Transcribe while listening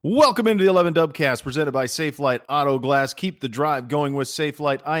Welcome into the 11 Dubcast presented by Safelight Auto Glass. Keep the drive going with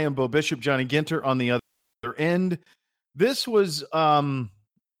Safelight. I am Bo Bishop, Johnny Ginter on the other end. This was,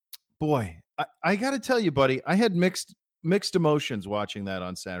 boy, I got to tell you, buddy, I had mixed emotions watching that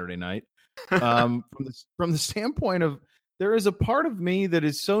on Saturday night. From the standpoint of there is a part of me that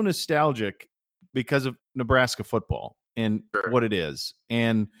is so nostalgic because of Nebraska football and what it is.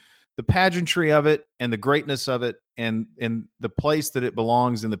 And the pageantry of it and the greatness of it and the place that it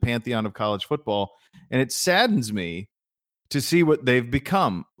belongs in the pantheon of college football. And it saddens me to see what they've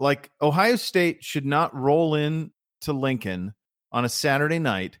become. Like, Ohio State should not roll in to Lincoln on a Saturday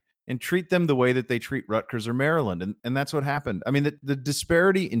night and treat them the way that they treat Rutgers or Maryland. And that's what happened. I mean, the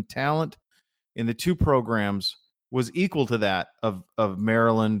disparity in talent in the two programs was equal to that of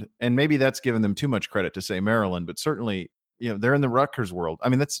Maryland. And maybe that's given them too much credit to say Maryland, but certainly, they're in the Rutgers world. I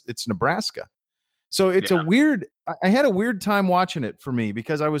mean, it's Nebraska. So it's I had a weird time watching it for me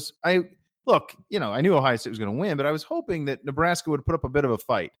because I knew Ohio State was going to win, but I was hoping that Nebraska would put up a bit of a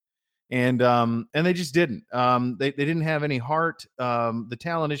fight. And they just didn't. They didn't have any heart. The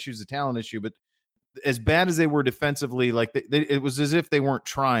talent issue is the talent issue, but as bad as they were defensively, like it was as if they weren't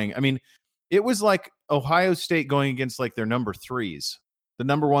trying. I mean, it was like Ohio State going against like their number threes, the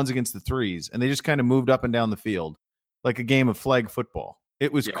number ones against the threes, and they just kind of moved up and down the field like a game of flag football.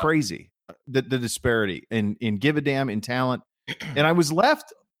 It was crazy, the disparity in give a damn, in talent. And I was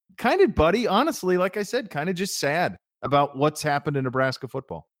left kind of, buddy, honestly, like I said, kind of just sad about what's happened in Nebraska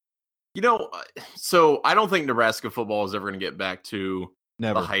football. So I don't think Nebraska football is ever going to get back to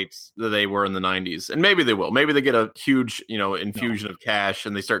the heights that they were in the 90s. And maybe they will. Maybe they get a huge, infusion of cash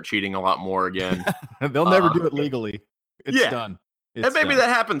and they start cheating a lot more again. They'll never do it legally. It's done. And maybe that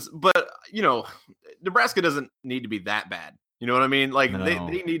happens. But, Nebraska doesn't need to be that bad. You know what I mean? Like, they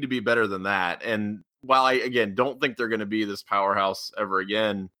need to be better than that. And while I, again, don't think they're going to be this powerhouse ever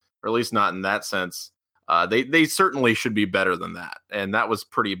again, or at least not in that sense, they certainly should be better than that. And that was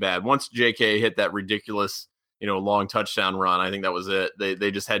pretty bad. Once JK hit that ridiculous, long touchdown run, I think that was it. They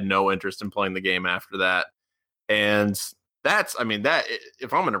just had no interest in playing the game after that. And that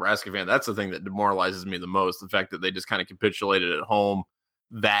if I'm a Nebraska fan, that's the thing that demoralizes me the most. The fact that they just kind of capitulated at home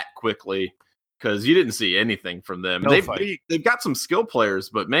that quickly, because you didn't see anything from them. They've got some skill players,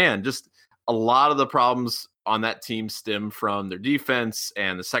 but man, just a lot of the problems on that team stem from their defense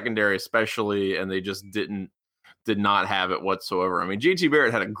and the secondary especially, and they just did not have it whatsoever. I mean, JT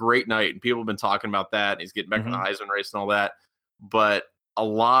Barrett had a great night, and people have been talking about that. And he's getting back in the Heisman race and all that. But a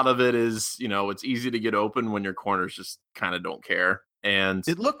lot of it is, it's easy to get open when your corners just kind of don't care. And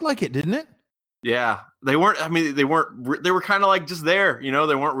it looked like it, didn't it? Yeah, they weren't. I mean, they were kind of like just there. They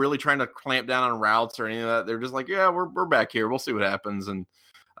weren't really trying to clamp down on routes or any of that. They're just like, yeah, we're back here. We'll see what happens. And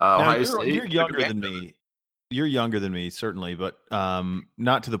you're younger than me. You're younger than me, certainly, but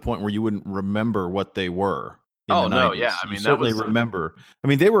not to the point where you wouldn't remember what they were. Oh no, yeah. I mean, certainly remember. I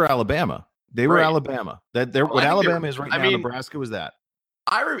mean, they were Alabama. They were Alabama. What Alabama is right now. Nebraska was that.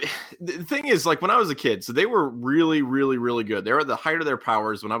 The thing is, like, when I was a kid, so they were really, really, really good. They were at the height of their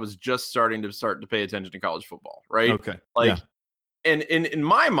powers when I was just starting to pay attention to college football, right? Okay. And in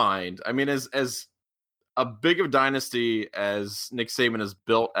my mind, I mean, as a big of dynasty as Nick Saban has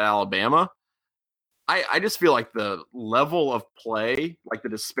built at Alabama, I just feel like the level of play, like the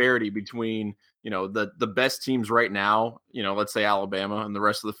disparity between, the best teams right now, let's say Alabama and the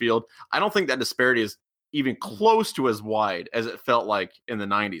rest of the field, I don't think that disparity is even close to as wide as it felt like in the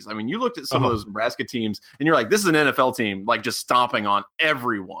 90s. I mean, you looked at some of those Nebraska teams and you're like, this is an NFL team, like just stomping on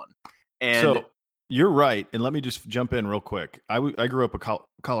everyone. And so you're right. And let me just jump in real quick. I grew up a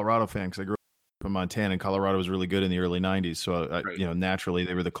Colorado fan because I grew up in Montana, and Colorado was really good in the early 90s. So, naturally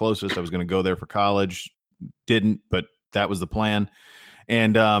they were the closest. I was going to go there for college. Didn't, but that was the plan.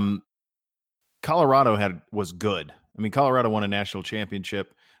 And Colorado was good. I mean, Colorado won a national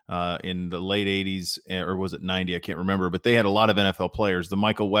championship in the late 80s, or was it 90? I can't remember, but they had a lot of NFL players. The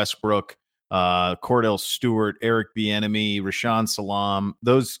Michael Westbrook, Cordell Stewart, Eric Bieniemy, Rashawn Salam.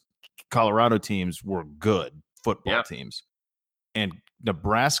 Those Colorado teams were good football teams. And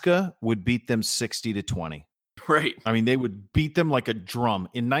Nebraska would beat them 60-20. Right. I mean, they would beat them like a drum.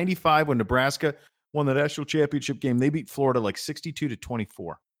 In 95, when Nebraska won the national championship game, they beat Florida like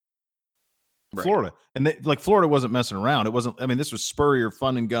 62-24. Right. Florida. And Florida wasn't messing around. It wasn't, I mean, this was Spurrier,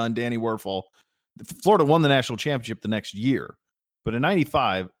 Fun and Gun, Danny Werfel. Florida won the national championship the next year. But in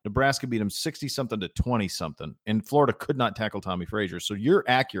 95, Nebraska beat them 60-something to 20-something. And Florida could not tackle Tommy Frazier. So you're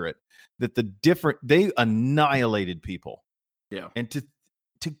accurate that they annihilated people. Yeah. And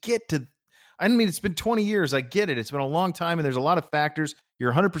to get to, I mean, it's been 20 years. I get it. It's been a long time, and there's a lot of factors.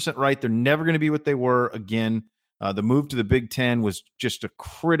 You're 100% right. They're never going to be what they were again. The move to the Big Ten was just a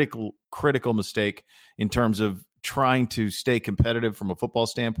critical mistake in terms of trying to stay competitive from a football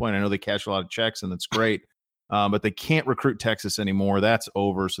standpoint. I know they cash a lot of checks, and that's great, but they can't recruit Texas anymore. That's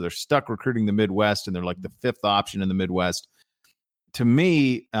over. So they're stuck recruiting the Midwest, and they're like the fifth option in the Midwest. To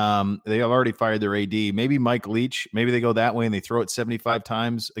me, they have already fired their AD. Maybe Mike Leach. Maybe they go that way and they throw it 75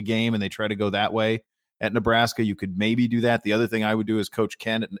 times a game and they try to go that way. At Nebraska, you could maybe do that. The other thing I would do is coach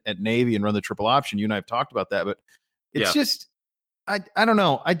Ken at Navy and run the triple option. You and I have talked about that, but it's just, I don't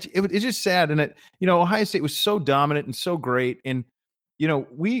know. It's just sad. And Ohio State was so dominant and so great. And, you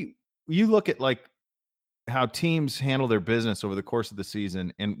look at like how teams handle their business over the course of the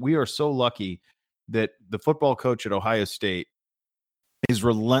season. And we are so lucky that the football coach at Ohio State is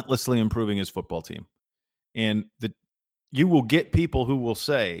relentlessly improving his football team. And you will get people who will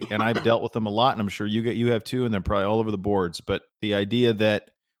say, and I've dealt with them a lot, and I'm sure you have too, and they're probably all over the boards, but the idea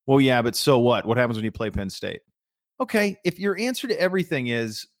that, well, yeah, but so what? What happens when you play Penn State? Okay, if your answer to everything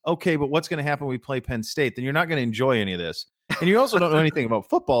is, okay, but what's going to happen when we play Penn State, then you're not going to enjoy any of this. And you also don't know anything about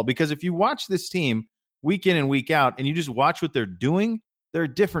football, because if you watch this team week in and week out, and you just watch what they're doing, they're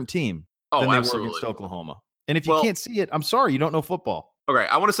a different team than they were against Oklahoma. And if you can't see it, I'm sorry, you don't know football. Okay,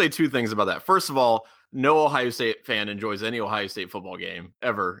 I want to say two things about that. First of all, no Ohio State fan enjoys any Ohio State football game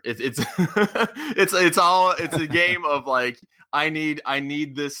ever. It's it's a game of like, I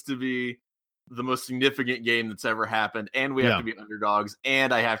need this to be the most significant game that's ever happened, and we have to be underdogs,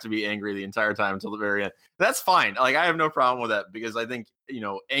 and I have to be angry the entire time until the very end. That's fine. Like, I have no problem with that, because I think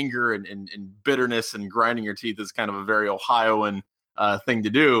anger and bitterness and grinding your teeth is kind of a very Ohioan thing to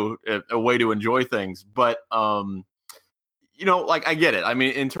do, a way to enjoy things. But like, I get it. I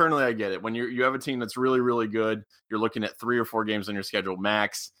mean, internally, I get it. When you have a team that's really, really good, you're looking at 3 or 4 games on your schedule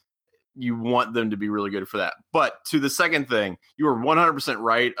max. You want them to be really good for that. But to the second thing, you are 100%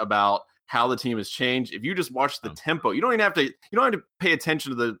 right about how the team has changed. If you just watch the tempo, you don't have to pay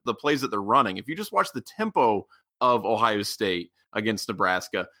attention to the plays that they're running. If you just watch the tempo of Ohio State against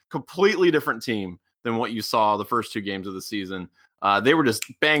Nebraska, completely different team than what you saw the first 2 games of the season. They were just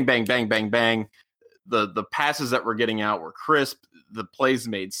bang, bang, bang, bang, bang. The passes that were getting out were crisp. The plays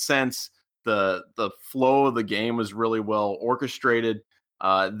made sense. The flow of the game was really well orchestrated.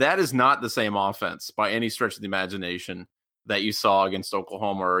 That is not the same offense by any stretch of the imagination that you saw against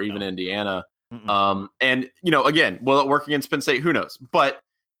Oklahoma or even Indiana. And again, will it work against Penn State? Who knows? But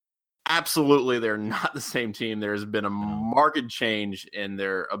absolutely, they're not the same team. There's been a marked change in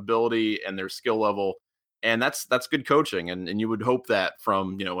their ability and their skill level. And that's good coaching, and you would hope that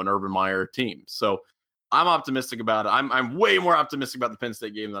from an Urban Meyer team. So I'm optimistic about it. I'm way more optimistic about the Penn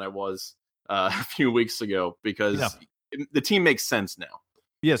State game than I was a few weeks ago, because the team makes sense now.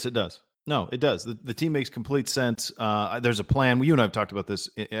 Yes, it does. No, it does. The team makes complete sense. There's a plan. You and I have talked about this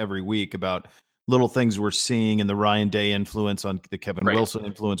every week about little things we're seeing, and the Ryan Day influence on the Kevin Wilson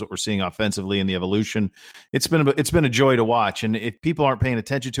influence, what we're seeing offensively in the evolution. It's been a joy to watch. And if people aren't paying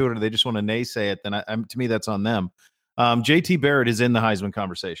attention to it, or they just want to naysay it, then to me, that's on them. JT Barrett is in the Heisman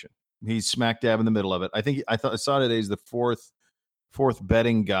conversation. He's smack dab in the middle of it. I saw today he's the fourth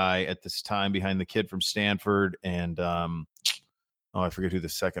betting guy at this time, behind the kid from Stanford and I forget who the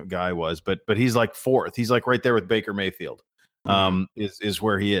second guy was, but he's like fourth. He's like right there with Baker Mayfield. Is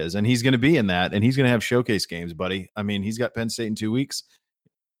where he is, and he's going to be in that, and he's going to have showcase games, buddy. I mean, he's got Penn State in 2 weeks.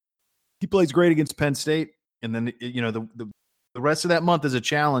 He plays great against Penn State, and then the rest of that month is a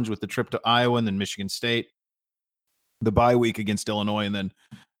challenge with the trip to Iowa and then Michigan State, the bye week against Illinois, and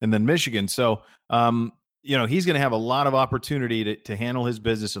then Michigan. So he's going to have a lot of opportunity to handle his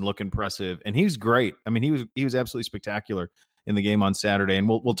business and look impressive, and he's great. I mean, he was absolutely spectacular in the game on Saturday, and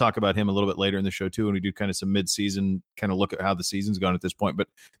we'll talk about him a little bit later in the show too, and we do kind of some mid-season kind of look at how the season's gone at this point. But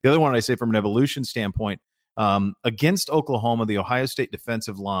the other one I say from an evolution standpoint, against Oklahoma, the Ohio State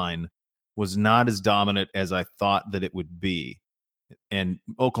defensive line was not as dominant as I thought that it would be, and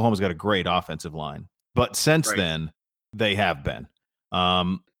Oklahoma's got a great offensive line, but since then they have been.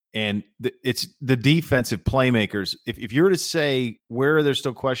 And it's the defensive playmakers. If you were to say where are there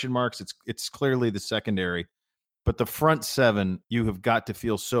still question marks, it's clearly the secondary. But the front seven, you have got to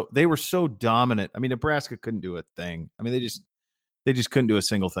feel they were so dominant. I mean, Nebraska couldn't do a thing. I mean, they just couldn't do a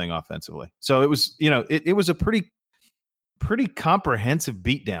single thing offensively. So it was, it was a pretty comprehensive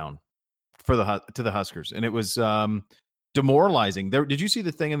beatdown to the Huskers, and it was demoralizing. Did you see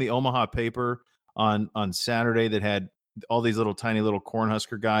the thing in the Omaha paper on Saturday that had all these tiny little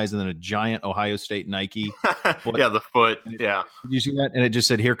Cornhusker guys and then a giant Ohio State Nike? Yeah, the foot. Yeah, did you see that? And it just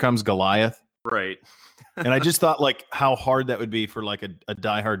said, "Here comes Goliath." Right. And I just thought how hard that would be for a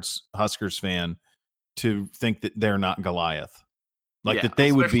diehard Huskers fan to think that they're not Goliath, that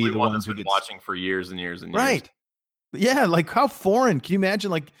they would be the ones who been watching for years and years and years. Right. Yeah, like how foreign. Can you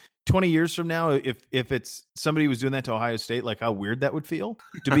imagine like 20 years from now if it's somebody was doing that to Ohio State, like how weird that would feel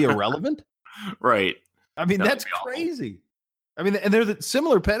to be irrelevant? Right. I mean, That would that's be awful. crazy. I mean, and they're the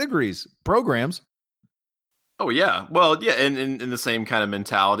similar pedigrees programs. Oh yeah. Well, yeah, and in the same kind of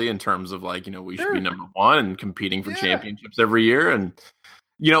mentality in terms of like, we should be Sure. number one and competing for Yeah. championships every year. And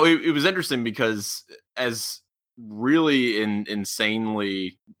it was interesting because as really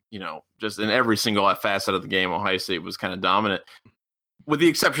insanely, just in every single facet of the game, Ohio State was kind of dominant, with the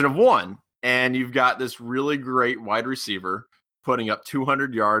exception of one. And you've got this really great wide receiver putting up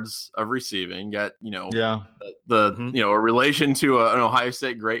 200 yards of receiving. Got Yeah. a relation to an Ohio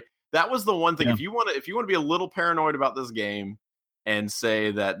State great. That was the one thing. Yeah. If you want to be a little paranoid about this game and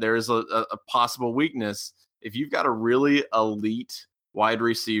say that there's a possible weakness, if you've got a really elite wide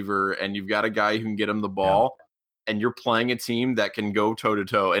receiver and you've got a guy who can get him the ball, and you're playing a team that can go toe to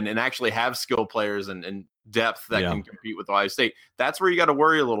toe and actually have skill players and depth that can compete with Ohio State, that's where you got to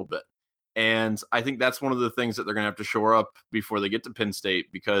worry a little bit. And I think that's one of the things that they're going to have to shore up before they get to Penn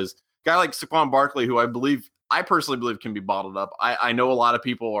State, because a guy like Saquon Barkley, who I personally believe can be bottled up. I know a lot of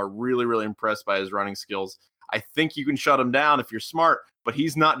people are really, really impressed by his running skills. I think you can shut him down if you're smart, but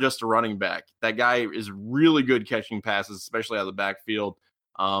he's not just a running back. That guy is really good catching passes, especially out of the backfield.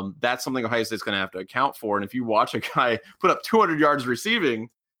 That's something Ohio State's going to have to account for. And if you watch a guy put up 200 yards receiving,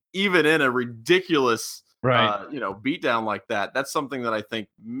 even in a ridiculous, beatdown like that, that's something that I think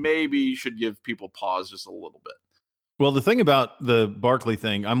maybe should give people pause just a little bit. Well, the thing about the Barkley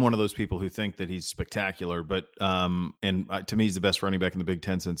thing, I'm one of those people who think that he's spectacular, but to me, he's the best running back in the Big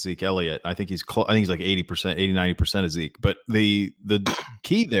Ten since Zeke Elliott. I think he's like 80%, 80-90% of Zeke. But the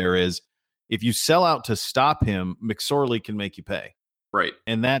key there is if you sell out to stop him, McSorley can make you pay. Right.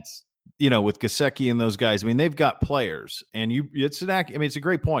 And that's, with Gesicki and those guys, I mean, they've got players, and it's a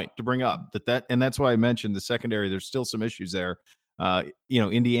great point to bring up and that's why I mentioned the secondary. There's still some issues there.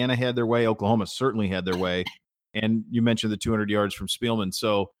 Indiana had their way. Oklahoma certainly had their way. And you mentioned the 200 yards from Spielman.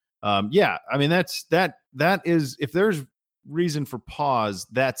 So, I mean, that is, if there's reason for pause,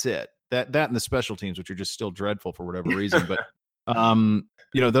 that's it. That and the special teams, which are just still dreadful for whatever reason. But,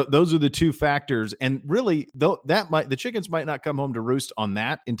 those are the two factors. And really, the chickens might not come home to roost on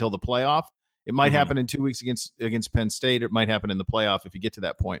that until the playoff. It might happen in 2 weeks against Penn State. It might happen in the playoff if you get to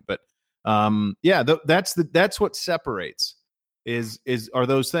that point. But, that's what separates. Are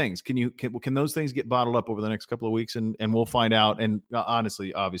those things? Can those things get bottled up over the next couple of weeks, and we'll find out. And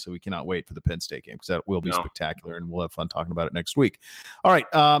honestly, obviously, we cannot wait for the Penn State game because that will be spectacular, and we'll have fun talking about it next week. All right,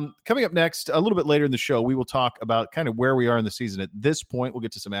 coming up next, a little bit later in the show, we will talk about kind of where we are in the season at this point. We'll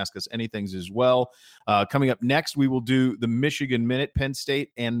get to some Ask Us Anythings as well. Coming up next, we will do the Michigan Minute, Penn State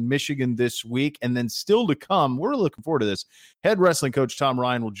and Michigan this week, and then still to come, we're looking forward to this. Head wrestling coach Tom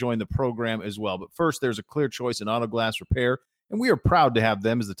Ryan will join the program as well. But first, there's a Clear Choice in Auto Glass Repair, and we are proud to have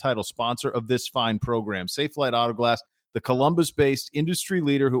them as the title sponsor of this fine program. Safelite Auto Glass, the Columbus-based industry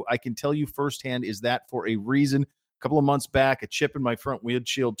leader who I can tell you firsthand is that for a reason. A couple of months back, a chip in my front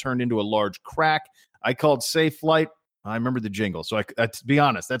windshield turned into a large crack. I called Safelite. I remember the jingle. So to be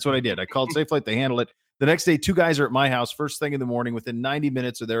honest, that's what I did. I called Safelite. They handled it. The next day, two guys are at my house first thing in the morning. Within 90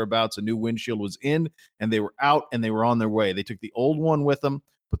 minutes or thereabouts, a new windshield was in, and they were out, and they were on their way. They took the old one with them,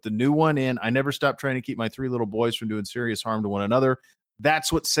 put the new one in. I never stopped trying to keep my three little boys from doing serious harm to one another.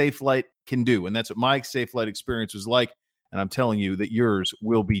 That's what Safelite can do, and that's what my Safelite experience was like, and I'm telling you that yours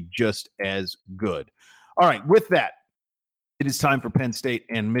will be just as good. All right, with that, it is time for Penn State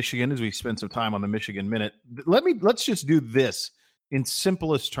and Michigan as we spend some time on the Michigan Minute. Let's just do this in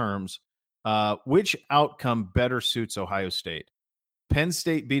simplest terms. Which outcome better suits Ohio State? Penn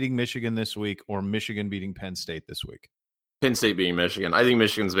State beating Michigan this week or Michigan beating Penn State this week? Penn State beating Michigan. I think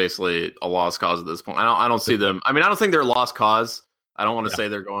Michigan's basically a lost cause at this point. I don't see them. I mean, I don't think they're a lost cause. I don't want to say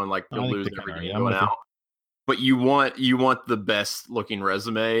they're going like they'll lose every game going out. But you want the best looking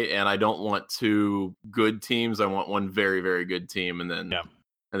resume, and I don't want two good teams. I want one very, very good team, and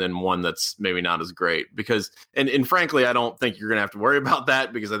then one that's maybe not as great. Because and frankly, I don't think you're gonna have to worry about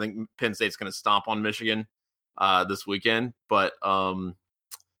that because I think Penn State's gonna stomp on Michigan this weekend. But I'm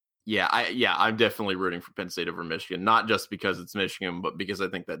definitely rooting for Penn State over Michigan, not just because it's Michigan, but because I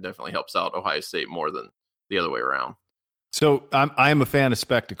think that definitely helps out Ohio State more than the other way around. So I am a fan of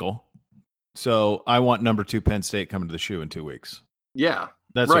spectacle. So I want number 2 Penn State coming to the shoe in 2 weeks. Yeah,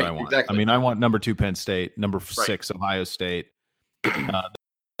 that's right, what I want. Exactly. I mean, I want number 2 Penn State, number 6 Ohio State.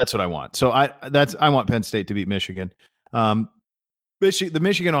 That's what I want. So I want Penn State to beat Michigan. The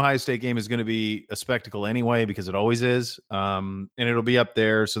Michigan Ohio State game is going to be a spectacle anyway because it always is, and it'll be up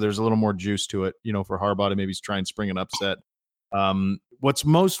there. So there's a little more juice to it, for Harbaugh to maybe try and spring an upset. What's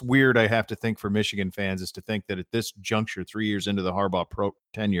most weird, I have to think, for Michigan fans is to think that at this juncture, 3 years into the Harbaugh pro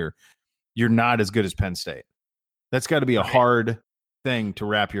tenure, you're not as good as Penn State. That's got to be a hard thing to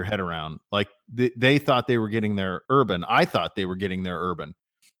wrap your head around. Like they thought they were getting their Urban. I thought they were getting their Urban.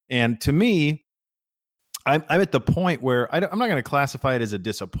 And to me, I'm at the point where I'm not going to classify it as a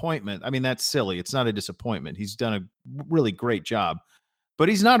disappointment. I mean, that's silly. It's not a disappointment. He's done a really great job, but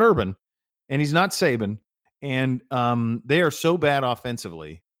he's not Urban and he's not Saban. And they are so bad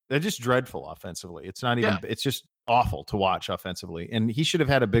offensively. They're just dreadful offensively. It's not even, it's just awful to watch offensively. And he should have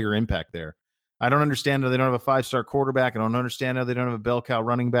had a bigger impact there. I don't understand how they don't have a 5-star quarterback. I don't understand how they don't have a bell cow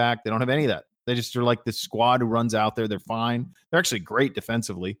running back. They don't have any of that. They just are like this squad who runs out there. They're fine. They're actually great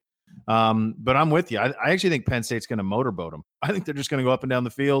defensively. But I'm with you. I actually think Penn State's going to motorboat them. I think they're just going to go up and down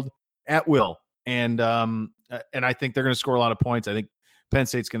the field at will. And I think they're going to score a lot of points. I think Penn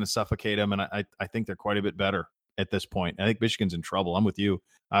State's going to suffocate them. And I think they're quite a bit better at this point. I think Michigan's in trouble. I'm with you.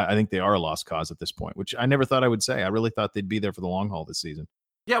 I think they are a lost cause at this point, which I never thought I would say. I really thought they'd be there for the long haul this season.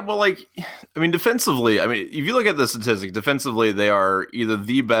 Yeah, well, like, I mean, defensively, if you look at the statistics, defensively, they are either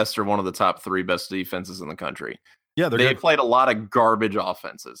the best or one of the top 3 best defenses in the country. Yeah, they played a lot of garbage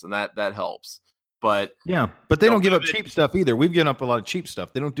offenses, and that helps. But but they don't give up cheap stuff either. We've given up a lot of cheap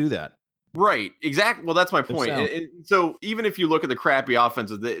stuff. They don't do that. Right, exactly. Well, that's my point. So even if you look at the crappy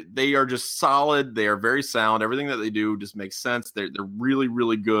offenses, they are just solid. They are very sound. Everything that they do just makes sense. They're really,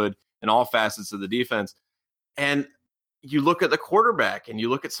 really good in all facets of the defense. And you look at the quarterback and you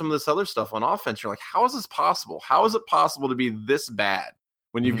look at some of this other stuff on offense, you're like, how is this possible? How is it possible to be this bad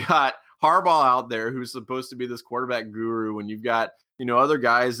when you've got Harbaugh out there who's supposed to be this quarterback guru, and you've got, other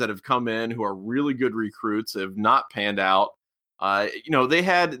guys that have come in who are really good recruits, have not panned out. They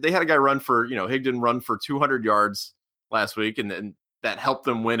had a guy run for, Higdon run for 200 yards last week, and that helped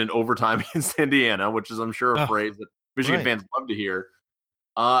them win in overtime against Indiana, which is, I'm sure, a phrase that Michigan fans love to hear.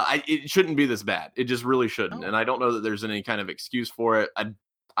 It shouldn't be this bad. It just really shouldn't. And I don't know that there's any kind of excuse for it.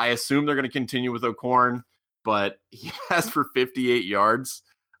 I assume they're going to continue with O'Korn, but he passed for 58 yards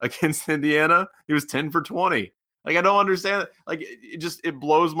against Indiana. He was 10 for 20. Like, I don't understand it. Like, it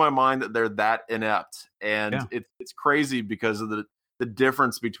blows my mind that they're that inept. And it's crazy because of the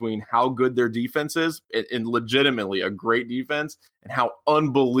difference between how good their defense is, and legitimately a great defense, and how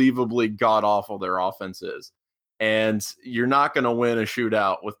unbelievably god-awful their offense is. And you're not going to win a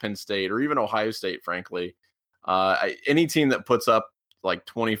shootout with Penn State or even Ohio State, frankly. Any team that puts up like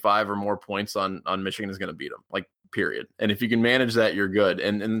 25 or more points on Michigan is going to beat them, like, period. And if you can manage that, you're good.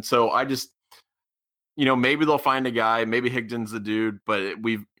 And so I just, maybe they'll find a guy. Maybe Higdon's the dude. But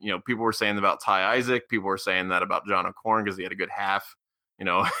people were saying about Ty Isaac. People were saying that about John O'Korn because he had a good half,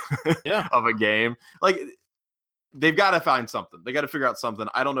 of a game. Like, they've got to find something. They got to figure out something.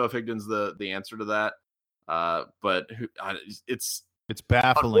 I don't know if Higdon's the answer to that. But it's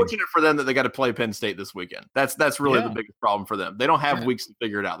baffling. Unfortunate for them that they got to play Penn State this weekend. That's really the biggest problem for them. They don't have weeks to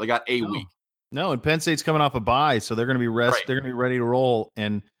figure it out. They got a week. No, and Penn State's coming off a bye, so they're going to be They're going to be ready to roll.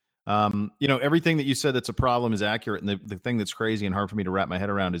 And everything that you said that's a problem is accurate. And the thing that's crazy and hard for me to wrap my head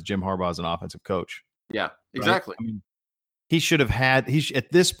around is Jim Harbaugh as an offensive coach. Yeah, exactly. Right? I mean, he should have had.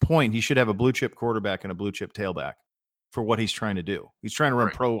 At this point, he should have a blue chip quarterback and a blue chip tailback for what he's trying to do. He's trying to run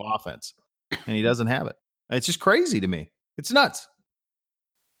pro offense, and he doesn't have it. It's just crazy to me. It's nuts.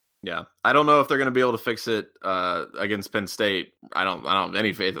 Yeah. I don't know if they're going to be able to fix it against Penn State. I don't have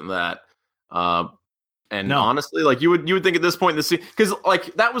any faith in that. Honestly, like, you would think at this point in the season, because,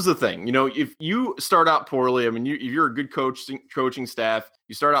 like, that was the thing, if you start out poorly, I mean, if you're a good coaching staff,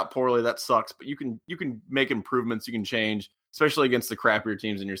 you start out poorly, that sucks, but you can make improvements, you can change, especially against the crappier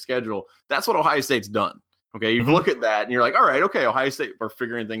teams in your schedule. That's what Ohio State's done. Okay, you look at that and you're like, all right, okay, Ohio State, we're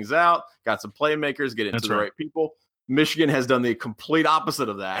figuring things out, got some playmakers, get it to the right people. Michigan has done the complete opposite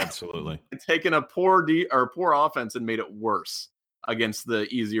of that. Absolutely. It's taken a poor offense and made it worse against the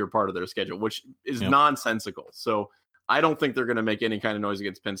easier part of their schedule, which is nonsensical. So I don't think they're going to make any kind of noise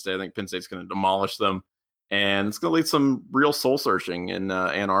against Penn State. I think Penn State's going to demolish them, and it's going to lead some real soul searching in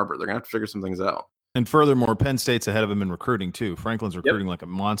Ann Arbor. They're going to have to figure some things out. And furthermore, Penn State's ahead of him in recruiting too. Franklin's recruiting like a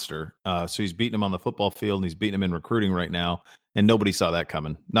monster. So he's beating him on the football field, and he's beating him in recruiting right now. And nobody saw that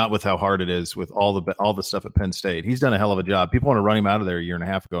coming. Not with how hard it is with all the stuff at Penn State. He's done a hell of a job. People want to run him out of there a year and a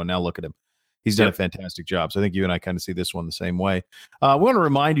half ago, and now look at him. He's done a fantastic job. So I think you and I kind of see this one the same way. We want to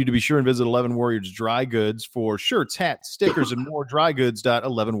remind you to be sure and visit 11 Warriors Dry Goods for shirts, hats, stickers, and more.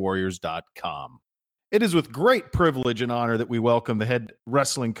 drygoods.11warriors.com. It is with great privilege and honor that we welcome the head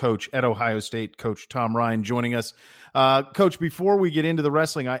wrestling coach at Ohio State, Coach Tom Ryan, joining us. Coach, before we get into the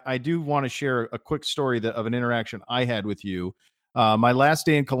wrestling, I do want to share a quick story of an interaction I had with you. My last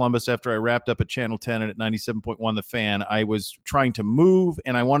day in Columbus after I wrapped up at Channel 10 and at 97.1 The Fan, I was trying to move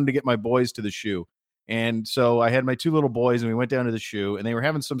and I wanted to get my boys to the shoe. And so I had my two little boys and we went down to the shoe and they were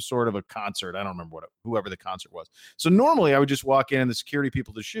having some sort of a concert. I don't remember whoever the concert was. So normally I would just walk in and the security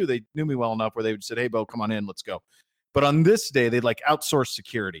people at the shoe, they knew me well enough where they would say, "Hey, Bo, come on in, let's go." But on this day, they'd like outsource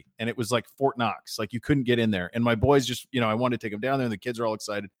security and it was like Fort Knox. Like you couldn't get in there. And my boys just, I wanted to take them down there and the kids are all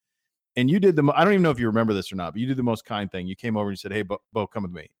excited. And you did I don't even know if you remember this or not, but you did the most kind thing. You came over and you said, "Hey, Bo, come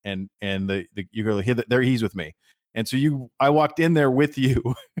with me." And you go, "There, he's with me." And so I walked in there with you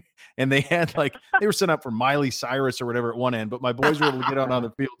and they were set up for Miley Cyrus or whatever at one end, but my boys were able to get on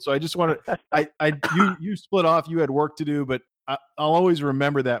the field. So I just wanted, you split off, you had work to do, but I'll always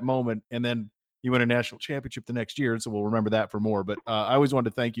remember that moment. And then you win a national championship the next year. So we'll remember that for more, but I always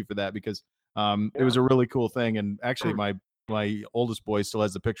wanted to thank you for that because it was a really cool thing. And actually my oldest boy still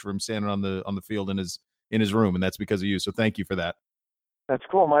has the picture of him standing on the field in his room. And that's because of you. So thank you for that. That's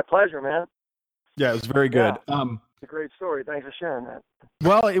cool. My pleasure, man. Yeah, it was very good. Yeah, it's a great story. Thanks for sharing that.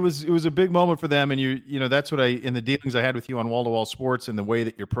 Well, it was a big moment for them, and that's what in the dealings I had with you on Wall to Wall Sports and the way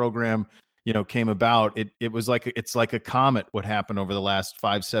that your program, came about. It was it's like a comet what happened over the last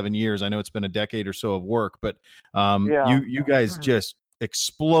 5-7 years. I know it's been a decade or so of work, but you guys just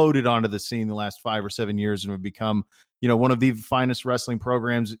exploded onto the scene the last 5 or 7 years and have become one of the finest wrestling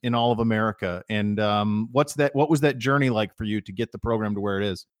programs in all of America. And what was that journey like for you to get the program to where it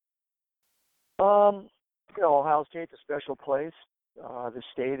is? Ohio State's a special place. The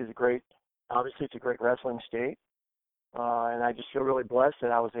state is obviously it's a great wrestling state. And I just feel really blessed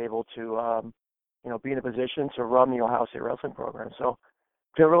that I was able to, be in a position to run the Ohio State wrestling program. So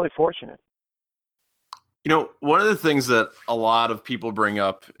I feel really fortunate. One of the things that a lot of people bring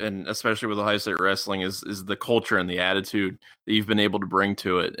up, and especially with Ohio State wrestling, is the culture and the attitude that you've been able to bring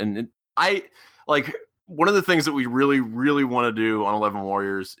to it. And one of the things that we really, really want to do on 11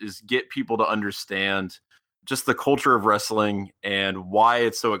 Warriors is get people to understand just the culture of wrestling and why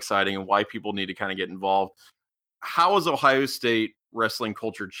it's so exciting and why people need to kind of get involved. How has Ohio State wrestling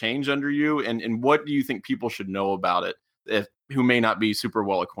culture changed under you? And what do you think people should know about it who may not be super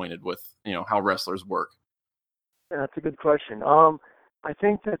well acquainted with, how wrestlers work? Yeah, that's a good question. I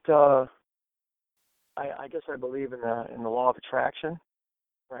think that I guess I believe in the law of attraction,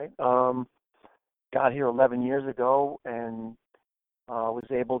 right? Got here 11 years ago and was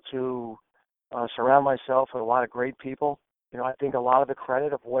able to surround myself with a lot of great people. I think a lot of the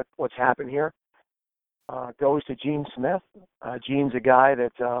credit of what's happened here goes to Gene Smith. Gene's a guy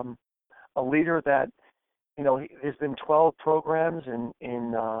that's a leader that, there's been 12 programs in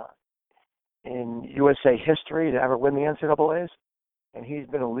USA history to ever win the NCAAs, and he's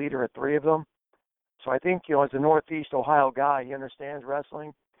been a leader at 3 of them. So I think, as a Northeast Ohio guy, he understands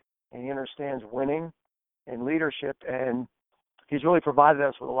wrestling and he understands winning and leadership, and he's really provided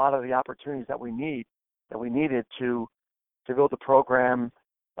us with a lot of the opportunities that we needed to build a program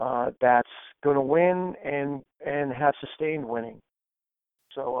that's going to win and have sustained winning.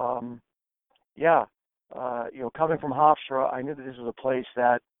 So, coming from Hofstra, I knew that this was a place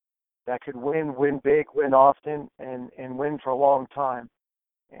that could win big, win often, and win for a long time.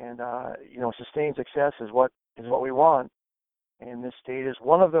 And sustained success is what we want. And this state is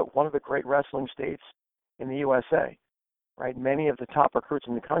one of the great wrestling states in the USA, right? Many of the top recruits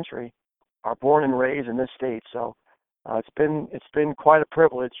in the country are born and raised in this state. So it's been quite a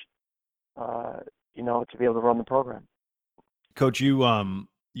privilege, to be able to run the program. Coach, you have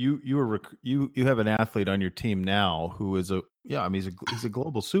an athlete on your team now who is he's a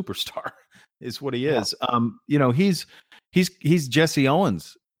global superstar, is what he is. Yeah. He's Jesse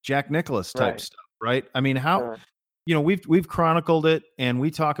Owens, Jack Nicklaus type stuff, right? I mean, how we've chronicled it and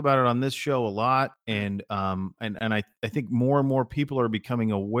we talk about it on this show a lot, and I think more and more people are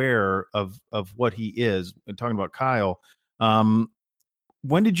becoming aware of what he is. And talking about Kyle,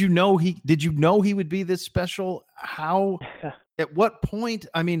 when did you know he would be this special? How? At what point?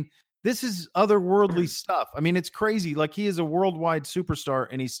 I mean, this is otherworldly stuff. I mean, it's crazy. Like, he is a worldwide superstar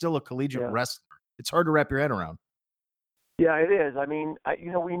and he's still a collegiate wrestler. It's hard to wrap your head around. Yeah, it is. I mean,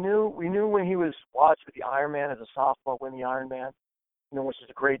 we knew when he was watched with the Ironman as a sophomore win the Ironman, which is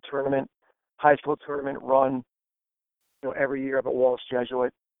a great tournament, high school tournament run, every year up at Walsh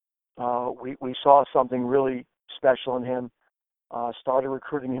Jesuit. We saw something really special in him. Started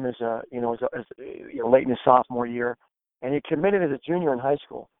recruiting him as late in his sophomore year, and he committed as a junior in high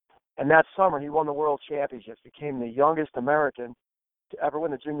school. And that summer, he won the World Championships, became the youngest American to ever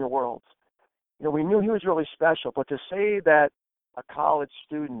win the Junior Worlds. We knew he was really special, but to say that a college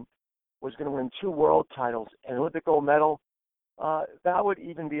student was going to win 2 world titles and an Olympic gold medal, that would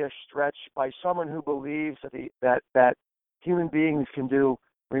even be a stretch by someone who believes that human beings can do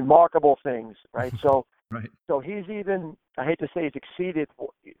remarkable things, right? So, Right. so he's even, I hate to say he's exceeded,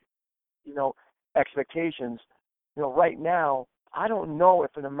 expectations. Right now, I don't know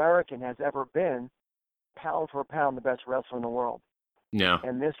if an American has ever been pound for pound the best wrestler in the world. Yeah.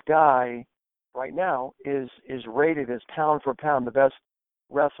 And this guy right now is rated as pound for pound the best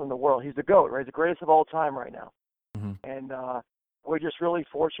wrestler in the world. He's the GOAT, right? He's the greatest of all time right now. Mm-hmm. And we're just really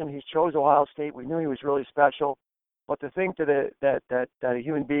fortunate. He chose Ohio State. We knew he was really special. But to think that a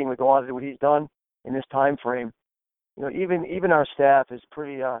human being would go on to do what he's done in this time frame, even our staff is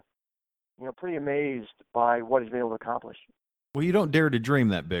pretty amazed by what he's been able to accomplish. Well, you don't dare to dream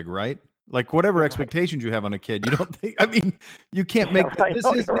that big, right? Like whatever expectations you have on a kid, you don't think. I mean, you can't make right. this.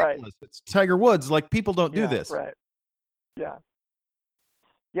 No, Is right. Nicholas. It's Tiger Woods. Like people don't do this. Right. Yeah.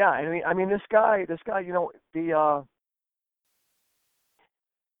 Yeah. I mean, this guy.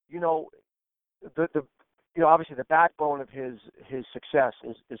 Obviously the backbone of his success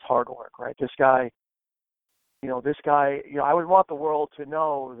is hard work, right? This guy, I would want the world to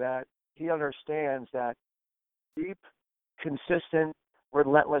know that he understands that deep, consistent,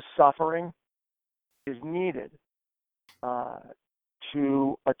 relentless suffering is needed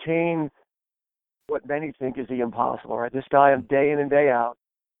to attain what many think is the impossible, right? This guy, day in and day out,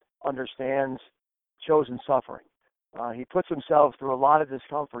 understands chosen suffering. He puts himself through a lot of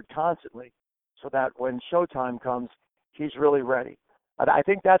discomfort constantly so that when showtime comes, he's really ready. I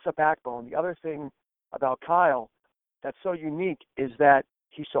think that's a backbone. The other thing about Kyle that's so unique is that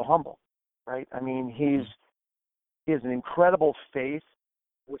he's so humble, right? I mean, he has an incredible faith,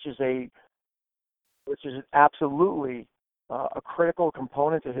 which is absolutely a critical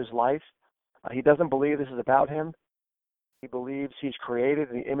component to his life. He doesn't believe this is about him. He believes he's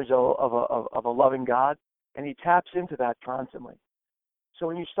created in the image of a loving God, and he taps into that constantly. So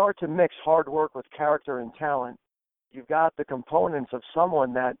when you start to mix hard work with character and talent, you've got the components of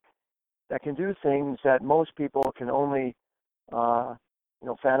someone that can do things that most people can only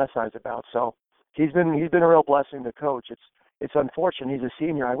fantasize about. So he's been a real blessing to coach. It's unfortunate he's a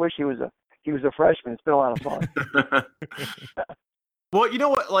senior. I wish he was a freshman. It's been a lot of fun. Well, you know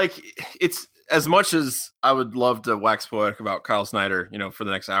what? Like, it's as much as I would love to wax poetic about Kyle Snyder, for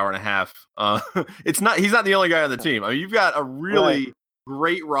the next hour and a half. He's not the only guy on the team. I mean, you've got a really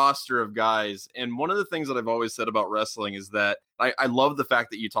great roster of guys. And one of the things that I've always said about wrestling is that I love the fact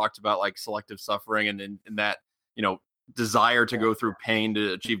that you talked about like selective suffering and that, desire to go through pain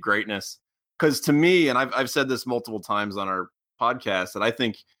to achieve greatness. Because to me, and I've said this multiple times on our podcast, that I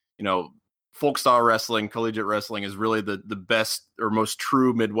think, folk style wrestling, collegiate wrestling is really the best or most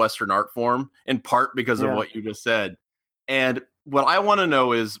true Midwestern art form, in part because of what you just said. And what I want to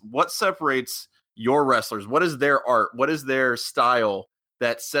know is what separates your wrestlers? What is their art? What is their style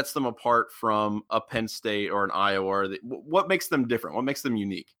that sets them apart from a Penn State or an Iowa? What makes them different? What makes them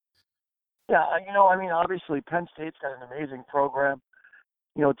unique? Yeah, obviously Penn State's got an amazing program.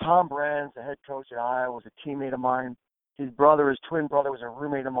 Tom Brand's the head coach at Iowa, was a teammate of mine. His twin brother, was a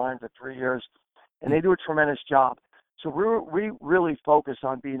roommate of mine for 3 years, and they do a tremendous job. So we really focus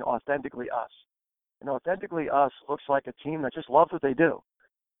on being authentically us. And authentically us looks like a team that just loves what they do,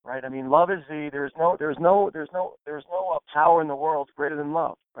 right? I mean, love is there's no power in the world greater than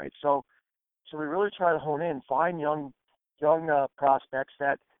love, right? So we really try to hone in, find young prospects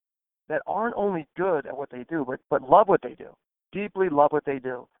that aren't only good at what they do, but love what they do, deeply love what they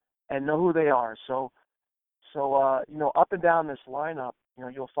do, and know who they are. So up and down this lineup,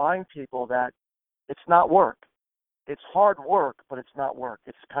 you'll find people that it's not work. It's hard work, but it's not work.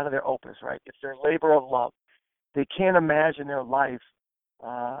 It's kind of their opus, right? It's their labor of love. They can't imagine their life,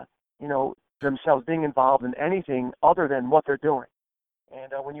 themselves being involved in anything other than what they're doing.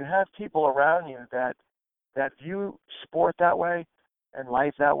 And when you have people around you that view sport that way and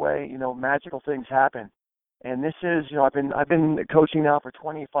life that way, magical things happen. And this is, I've been coaching now for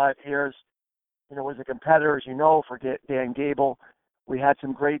 25 years. Was a competitor, as for Dan Gable. We had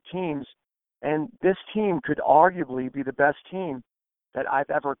some great teams, and this team could arguably be the best team that I've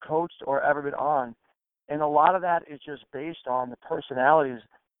ever coached or ever been on. And a lot of that is just based on the personalities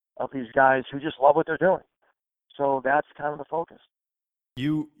of these guys who just love what they're doing. So that's kind of the focus.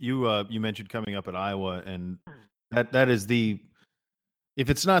 You mentioned coming up at Iowa, and that is if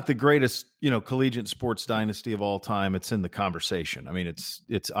it's not the greatest, collegiate sports dynasty of all time, it's in the conversation. I mean,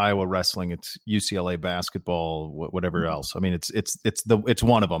 it's Iowa wrestling, it's UCLA basketball, whatever else. I mean, it's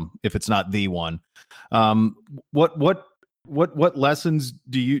one of them, if it's not the one. What lessons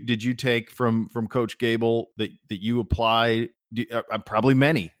did you take from Coach Gable that you apply? Probably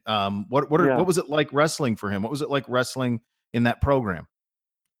many. What was it like wrestling for him? What was it like wrestling in that program?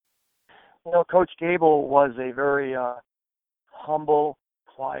 Coach Gable was a very humble,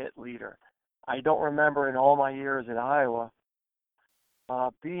 quiet leader. I don't remember in all my years at Iowa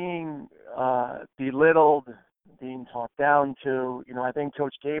being belittled, being talked down to. I think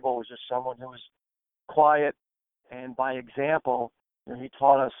Coach Gable was just someone who was quiet, and by example, he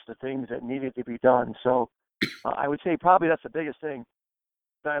taught us the things that needed to be done. So I would say probably that's the biggest thing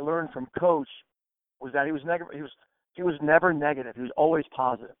that I learned from Coach was that he was never negative. He was always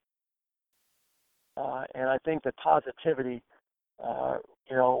positive. And I think that positivity,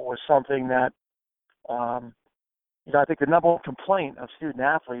 was something that, I think the number one complaint of student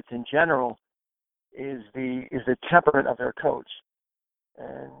athletes in general is the temperament of their coach.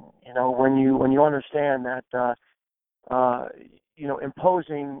 And when you understand that,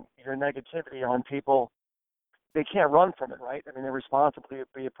 imposing your negativity on people, they can't run from it, right? I mean, they're responsible to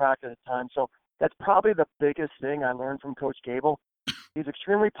be a practice at times. So that's probably the biggest thing I learned from Coach Gable. He's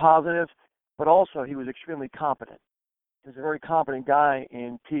extremely positive, but also he was extremely competent. He was a very competent guy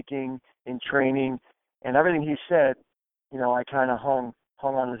in peaking, in training, and everything he said, I kind of hung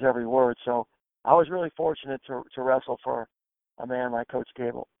on his every word. So I was really fortunate to wrestle for a man like Coach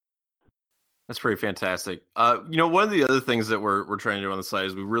Gable. That's pretty fantastic. One of the other things that we're trying to do on the site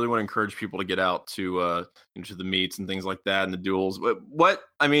is we really want to encourage people to get out to to the meets and things like that and the duels. But what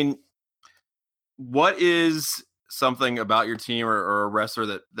is something about your team or a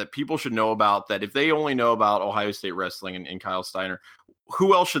wrestler that people should know about, that if they only know about Ohio State wrestling and Kyle Steiner,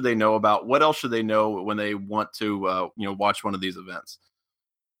 who else should they know about? What else should they know when they want to watch one of these events?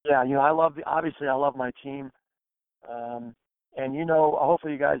 Yeah, I love my team, and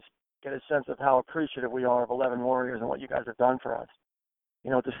hopefully you guys get a sense of how appreciative we are of 11 Warriors and what you guys have done for us.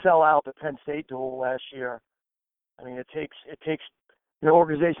 To sell out the Penn State duel last year, I mean, it takes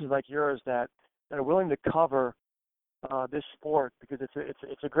organizations like yours that are willing to cover this sport, because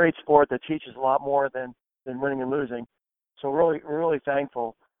it's a great sport that teaches a lot more than winning and losing. So we're really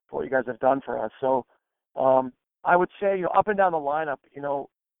thankful for what you guys have done for us. So I would say, up and down the lineup,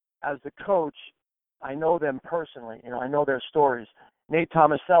 as the coach, I know them personally. I know their stories. Nate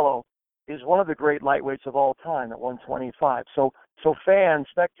Tomasello is one of the great lightweights of all time at 125. So fans,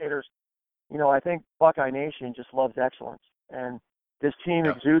 spectators, I think Buckeye Nation just loves excellence, and this team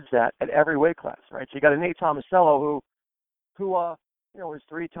exudes that at every weight class, right? So you got a Nate Tomasello who is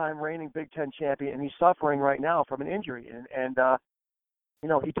 3-time reigning Big Ten champion, and he's suffering right now from an injury, and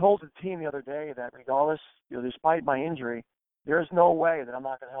he told the team the other day that regardless, despite my injury, there's no way that I'm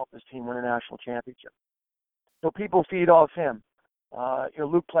not going to help this team win a national championship. So people feed off him.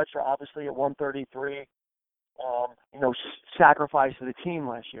 Luke Pletcher, obviously at 133, sacrificed to the team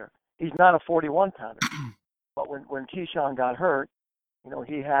last year. He's not a 41-pounder, but when Keyshawn got hurt,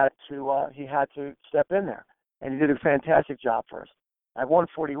 he had to step in there, and he did a fantastic job for us. At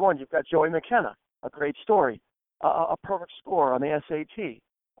 141, you've got Joey McKenna, a great story, a perfect score on the SAT,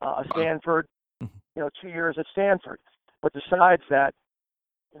 a Stanford, 2 years at Stanford. But besides that,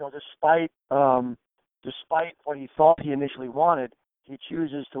 despite what he thought he initially wanted, he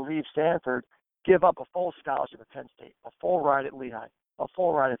chooses to leave Stanford, give up a full scholarship at Penn State, a full ride at Lehigh, a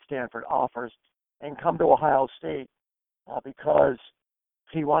full ride at Stanford offers, and come to Ohio State because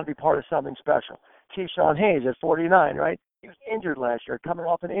he wanted to be part of something special. Keyshawn Hayes at 49, right? He was injured last year, coming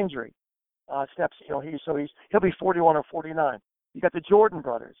off an injury. He'll be 41 or 49. You got the Jordan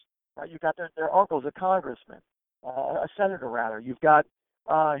brothers, right? You got their uncle's a congressman, a senator rather. You've got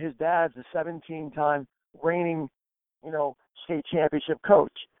his dad's a 17-time reigning, state championship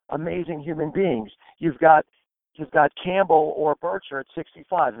coach. Amazing human beings. You've got Campbell or Bircher at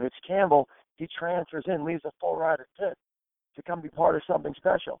 65. If it's Campbell, he transfers in, leaves a full ride at Pitt to come be part of something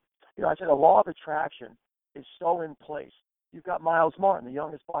special. I said the law of attraction is so in place. You've got Miles Martin, the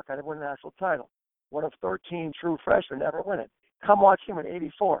youngest Buckeye to win a national title, one of 13 true freshmen to ever win it. Come watch him at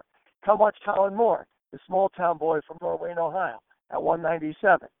 84. Come watch Colin Moore, the small-town boy from Norway, Ohio, at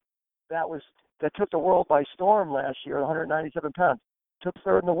 197. That took the world by storm last year at 197 pounds. Took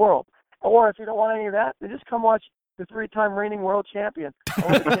third in the world. Or if you don't want any of that, then just come watch the 3-time reigning world champion,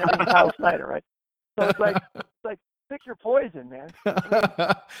 Kyle Snyder, right? So it's like pick your poison, man.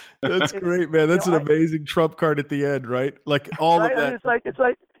 That's great, man. That's an amazing trump card at the end, right? Like all right? of that. And it's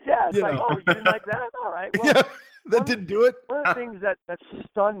like, oh, you didn't like that? All right. Well, yeah, that didn't do it. One of the things that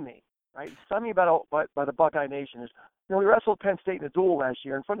stunned me, right? Stunned me about by the Buckeye Nation is, we wrestled Penn State in a duel last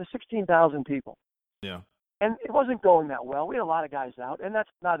year in front of 16,000 people. Yeah. And it wasn't going that well. We had a lot of guys out, and that's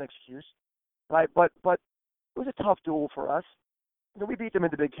not an excuse, right? But it was a tough duel for us. We beat them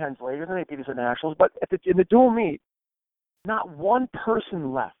in the Big Tens later, and they beat us at nationals. But in the dual meet, not one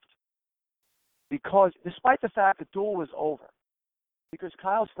person left, because despite the fact the duel was over, because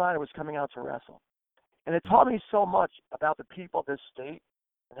Kyle Snyder was coming out to wrestle, And it taught me so much about the people of this state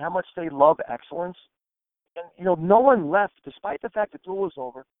and how much they love excellence. And, no one left, despite the fact that duel was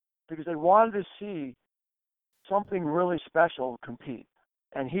over, because they wanted to see something really special compete.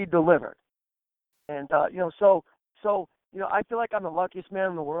 And he delivered. And, so I feel like I'm the luckiest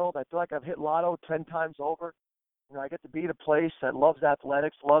man in the world. I feel like I've hit lotto 10 times over. I get to be at a place that loves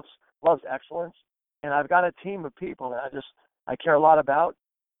athletics, loves excellence. And I've got a team of people that I care a lot about.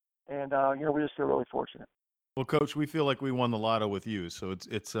 And, we just feel really fortunate. Well, Coach, we feel like we won the lotto with you. So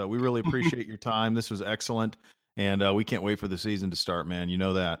it's we really appreciate your time. This was excellent. And we can't wait for the season to start, man. You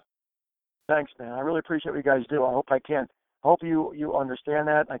know that. Thanks, man. I really appreciate what you guys do. I hope you understand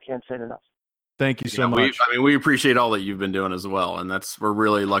that. I can't say it enough. Thank you so much. We appreciate all that you've been doing as well. And we're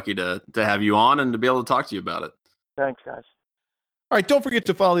really lucky to have you on and to be able to talk to you about it. Thanks, guys. All right, don't forget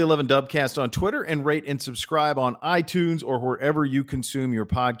to follow the 11 Dubcast on Twitter and rate and subscribe on iTunes or wherever you consume your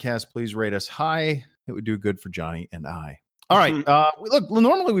podcast. Please rate us high. It would do good for Johnny and I. All right, look,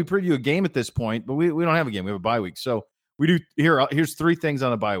 normally we preview a game at this point, but we don't have a game. We have a bye week. So we do here's 3 things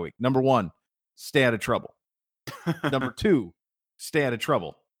on a bye week. Number 1, stay out of trouble. Number 2, stay out of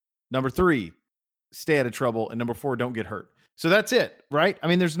trouble. Number 3, stay out of trouble. And number 4, don't get hurt. So that's it, right? I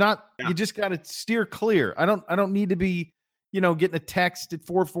mean, you just got to steer clear. I don't need to be, getting a text at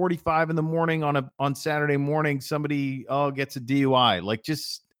 4:45 in the morning on Saturday morning, somebody gets a DUI. Like,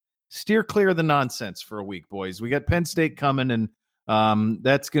 just steer clear of the nonsense for a week, boys. We got Penn State coming, and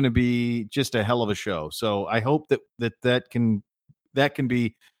that's going to be just a hell of a show. So I hope that can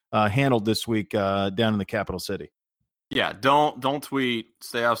be handled this week down in the capital city. Yeah, don't tweet.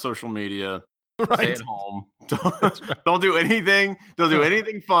 Stay off social media. Right. Stay at home. Don't do anything. Don't do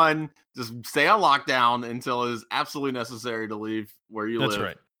anything fun. Just stay on lockdown until it is absolutely necessary to leave where you live. That's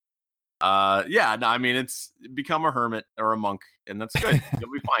right. I mean, it's become a hermit or a monk, and that's good.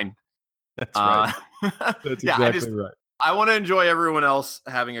 You'll be fine. That's right. That's exactly right. I want to enjoy everyone else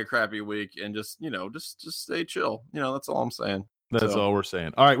having a crappy week and just stay chill. That's all I'm saying. That's all we're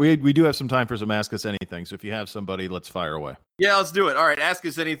saying. All right, we do have some time for some Ask Us Anything. So if you have somebody, let's fire away. Yeah, let's do it. All right, Ask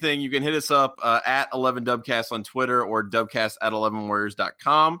Us Anything. You can hit us up at 11 Dubcast on Twitter or dubcast at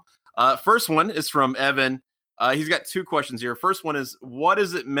 11warriors.com. First one is from Evan. He's got 2 questions here. First one is, what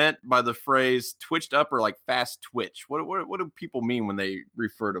is it meant by the phrase twitched up or like fast twitch? What do people mean when they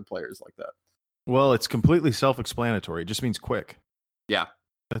refer to players like that? Well, it's completely self-explanatory. It just means quick. Yeah,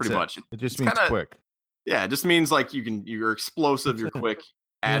 pretty much. It just means quick. Yeah, it just means like you're explosive, you're quick,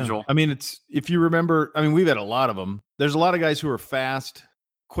 agile. Yeah. I mean, if you remember, we've had a lot of them. There's a lot of guys who are fast.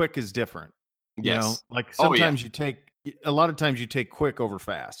 Quick is different. Yes. Like sometimes a lot of times you take quick over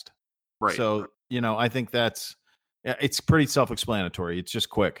fast. Right. So, I think it's pretty self-explanatory. It's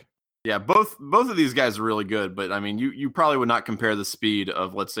just quick. Yeah, both of these guys are really good, but I mean, you probably would not compare the speed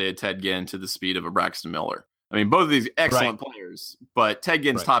of, let's say, a Ted Ginn to the speed of a Braxton Miller. I mean, both of these excellent players, but Ted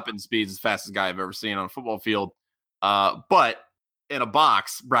Ginn's top end speed is the fastest guy I've ever seen on a football field. But in a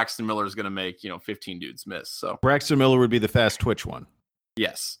box, Braxton Miller is going to make 15 dudes miss. So Braxton Miller would be the fast twitch one.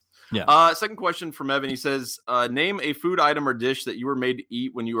 Yes. Yeah. Second question from Evan. He says, name a food item or dish that you were made to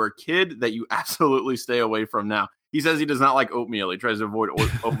eat when you were a kid that you absolutely stay away from now. He says he does not like oatmeal. He tries to avoid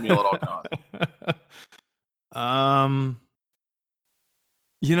oatmeal at all costs.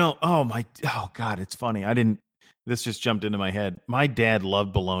 Oh God, it's funny. This just jumped into my head. My dad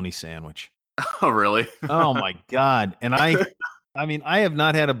loved bologna sandwich. Oh, really? Oh my God. And I have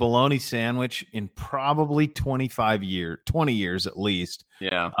not had a bologna sandwich in probably 20 years at least.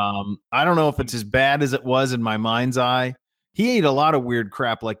 Yeah. I don't know if it's as bad as it was in my mind's eye. He ate a lot of weird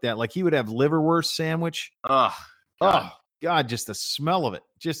crap like that. Like he would have liverwurst sandwich. God. Oh God, just the smell of it.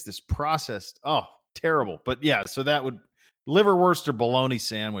 Just this processed. Oh, terrible. But yeah, so that would liverwurst or bologna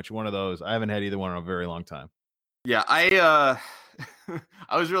sandwich, one of those. I haven't had either one in a very long time. Yeah, I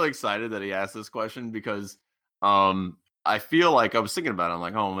was really excited that he asked this question because I feel like I was thinking about it. I'm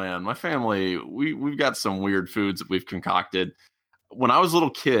like, oh man, my family, we've got some weird foods that we've concocted. When I was a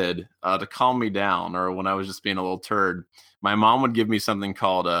little kid, to calm me down, or when I was just being a little turd, my mom would give me something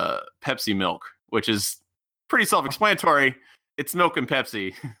called Pepsi milk, which is pretty self-explanatory. It's milk and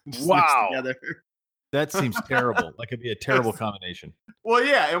Pepsi. Wow. Together. That seems terrible. Like it'd be a terrible combination. Well,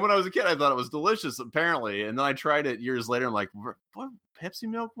 yeah. And when I was a kid, I thought it was delicious, apparently. And then I tried it years later. I'm like, what Pepsi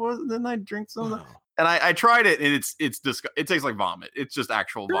milk was? And then I drink some. Oh. And I tried it, and it tastes like vomit. It's just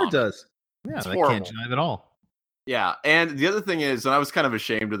actual vomit. It does. Yeah, it's that horrible. can't jive at all. Yeah. And the other thing is, and I was kind of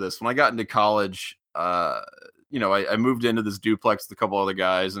ashamed of this, when I got into college, I moved into this duplex with a couple other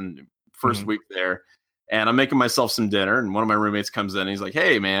guys, and first week there, and I'm making myself some dinner, and one of my roommates comes in, and he's like,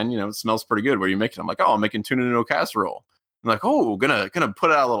 hey, man, it smells pretty good. What are you making? I'm like, oh, I'm making tuna noodle casserole. I'm like, oh, gonna put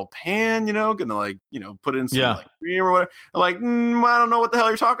it out a little pan, gonna put in some like cream or whatever. I'm like, I don't know what the hell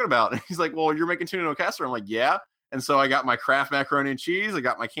you're talking about. And he's like, well, you're making tuna no casserole. I'm like, yeah. And so I got my Kraft macaroni and cheese. I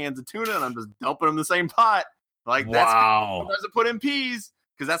got my cans of tuna, and I'm just dumping them in the same pot. Like, wow. That's to put in peas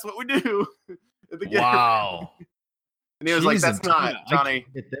because that's what we do. Wow. And he was like, that's not Johnny.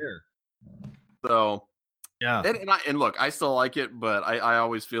 Get there. So yeah. And look, I still like it, but I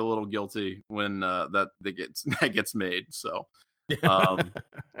always feel a little guilty when that gets made. So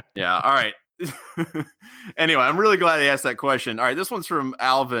yeah. All right. Anyway, I'm really glad he asked that question. All right, this one's from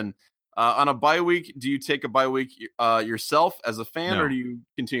Alvin. On a bye week, do you take a bye week yourself as a fan, or do you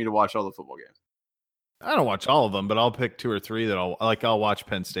continue to watch all the football games? I don't watch all of them, but I'll pick 2 or 3 that I'll watch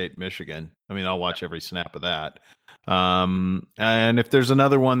Penn State, Michigan. I mean, I'll watch every snap of that. And if there's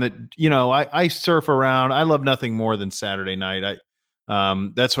another one that, I surf around, I love nothing more than Saturday night.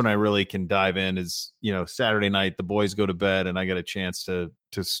 That's when I really can dive in is, Saturday night, the boys go to bed and I get a chance to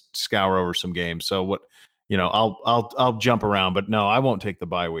scour over some games. So I'll jump around, but no, I won't take the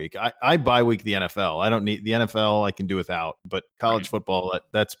bye week. I bye week the NFL. I don't need the NFL. I can do without, but college football,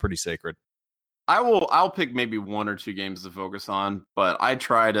 that's pretty sacred. I'll pick maybe 1 or 2 games to focus on, but I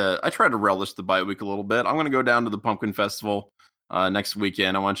try to relish the bye week a little bit. I'm going to go down to the Pumpkin Festival next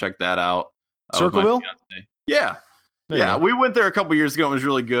weekend. I want to check that out. Circleville? Yeah. We went there a couple years ago. It was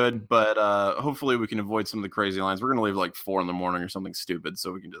really good, but hopefully we can avoid some of the crazy lines. We're going to leave like 4 a.m. or something stupid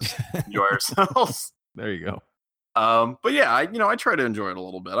so we can just enjoy ourselves. There you go. But yeah, I try to enjoy it a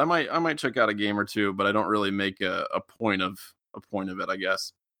little bit. I might check out a game or 2, but I don't really make a point of it, I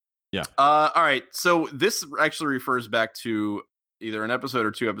guess. Yeah. All right. So this actually refers back to either an episode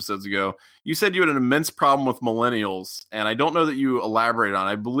or 2 episodes ago. You said you had an immense problem with millennials, and I don't know that you elaborated on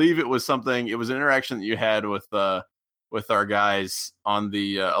it. I believe it was an interaction that you had with our guys on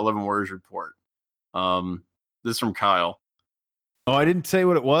the 11 Warriors report. This is from Kyle. Oh, I didn't say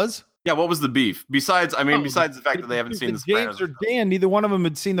what it was? Yeah, what was the beef? Besides the fact that they haven't seen The Sopranos. James or Dan, neither one of them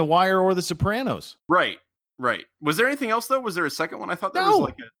had seen The Wire or The Sopranos. Right. Was there anything else, though? Was there a second one? I thought there was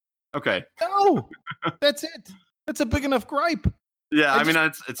like a... Okay. No, that's it. That's a big enough gripe. Yeah, I mean,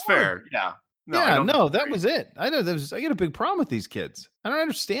 it's fair. Yeah. That was it. I get a big problem with these kids. I don't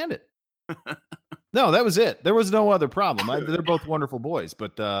understand it. No, that was it. There was no other problem. They're both wonderful boys,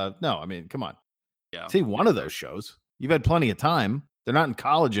 but no, I mean, come on. Yeah. See one of those shows. You've had plenty of time. They're not in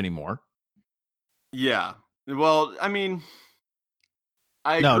college anymore. Yeah. Well, I mean,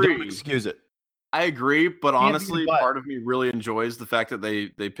 I agree. Don't excuse it. I agree, but honestly, part of me really enjoys the fact that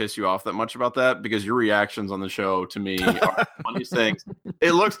they piss you off that much about that, because your reactions on the show to me are the funniest things.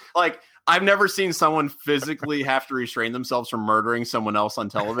 It looks like I've never seen someone physically have to restrain themselves from murdering someone else on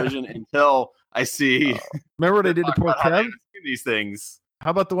television until I see. Remember what I did to poor Kev? These things.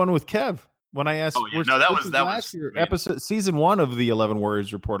 How about the one with Kev? When I asked, that was last year, episode season 1 of the 11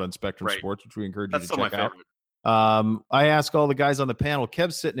 Warriors report on Spectrum Sports, which we encourage you to check out. I asked all the guys on the panel.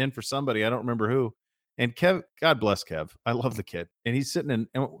 Kev's sitting in for somebody. I don't remember who. And Kev, God bless Kev. I love the kid. And he's sitting in,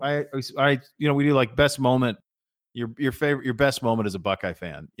 and I we do like best moment, your best moment as a Buckeye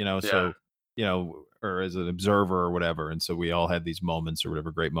fan, so, or as an observer or whatever. And so we all had these moments or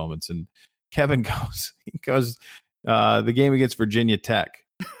whatever, great moments. And Kevin goes, the game against Virginia Tech.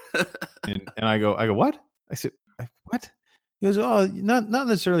 and I go, what? I said, what? He goes, oh, not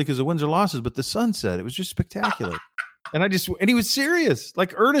necessarily because of wins or losses, but the sunset. It was just spectacular. And he was serious,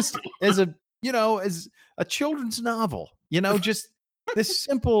 like earnest as a children's novel, just this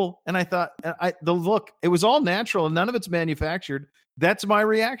simple. And I thought, it was all natural and none of it's manufactured. That's my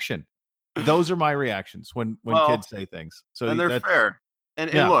reaction. Those are my reactions when kids say things. So and they're fair.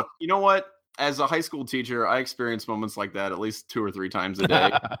 And look, you know what? As a high school teacher, I experience moments like that at least 2 or 3 times a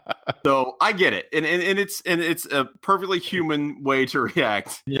day. So I get it. And it's a perfectly human way to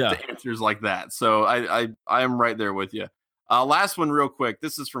react to answers like that. So I am right there with you. Last one real quick.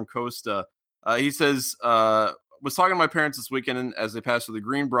 This is from Costa. He says, was talking to my parents this weekend as they passed through the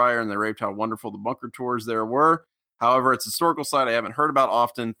Greenbrier and they raved how wonderful the bunker tours there were. However, it's a historical site I haven't heard about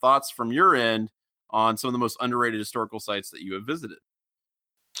often. Thoughts from your end on some of the most underrated historical sites that you have visited?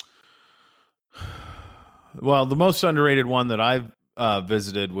 Well, the most underrated one that I've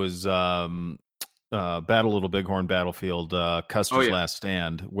visited was Battle Little Bighorn Battlefield, Custer's Last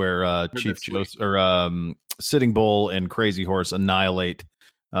Stand, where Chief Joseph or Sitting Bull and Crazy Horse annihilate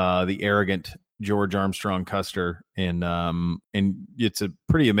the arrogant George Armstrong Custer, and it's a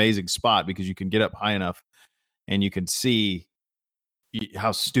pretty amazing spot because you can get up high enough and you can see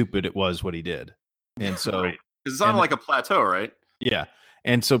how stupid it was what he did, and so it's on like a plateau, right? Yeah.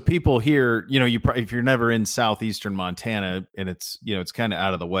 And so people here, if you're never in southeastern Montana, and it's it's kind of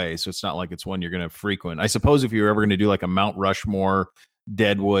out of the way, so it's not like it's one you're going to frequent. I suppose if you're ever going to do like a Mount Rushmore,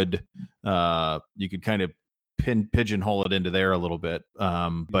 Deadwood, you could kind of pigeonhole it into there a little bit.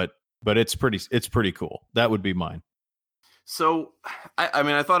 But it's pretty cool. That would be mine. So, I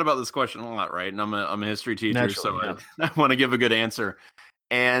mean, I thought about this question a lot, right? And I'm a history teacher, Naturally, so I want to give a good answer.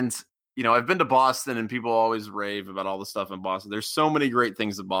 And I've been to Boston, and people always rave about all the stuff in Boston. There's so many great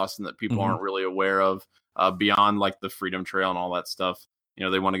things in Boston that people aren't really aware of, beyond like the Freedom Trail and all that stuff.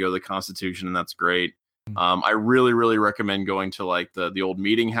 They want to go to the Constitution, and that's great. I really, really recommend going to like the old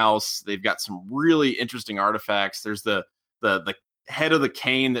meeting house. They've got some really interesting artifacts. There's the head of the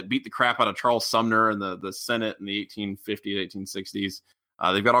cane that beat the crap out of Charles Sumner in the Senate in the 1850s, 1860s.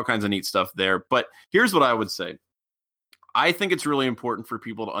 They've got all kinds of neat stuff there. But here's what I would say. I think it's really important for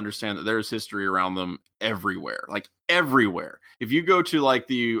people to understand that there's history around them everywhere, like everywhere. If you go to like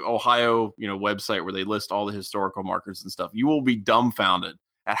the Ohio, website where they list all the historical markers and stuff, you will be dumbfounded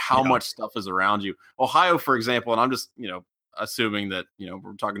at how much stuff is around you. Ohio, for example, and I'm just, assuming that,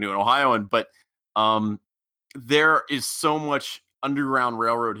 we're talking to an Ohioan, but there is so much Underground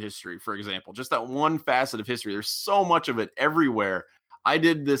Railroad history, for example, just that one facet of history. There's so much of it everywhere. I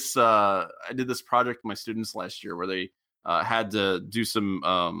did this project with my students last year where they had to do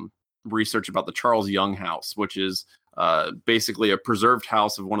some research about the Charles Young House, which is basically a preserved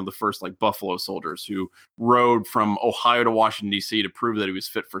house of one of the first like Buffalo soldiers who rode from Ohio to Washington, D.C. to prove that he was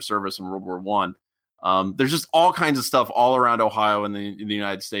fit for service in World War I. There's just all kinds of stuff all around Ohio and in the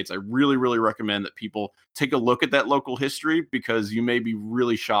United States. I really, really recommend that people take a look at that local history, because you may be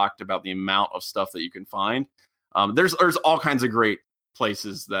really shocked about the amount of stuff that you can find. There's all kinds of great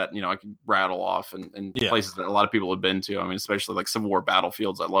places that, I can rattle off and places that a lot of people have been to. I mean, especially like Civil War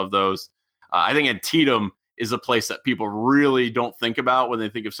battlefields. I love those. I think Antietam is a place that people really don't think about when they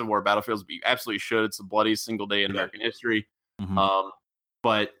think of Civil War battlefields, but you absolutely should. It's the bloodiest single day in American history.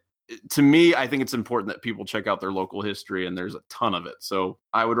 But to me, I think it's important that people check out their local history, and there's a ton of it. So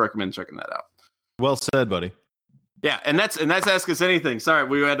I would recommend checking that out. Well said, buddy. Yeah, and that's Ask Us Anything. Sorry,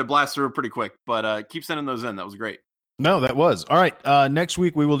 we had to blast through pretty quick, but keep sending those in. That was great. No, that was. All right. Next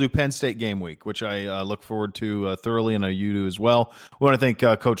week, we will do Penn State game week, which I look forward to thoroughly, and I know you do as well. We want to thank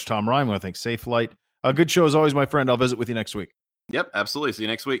Coach Tom Ryan. We want to thank Safe Light. Good show as always, my friend. I'll visit with you next week. Yep, absolutely. See you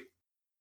next week.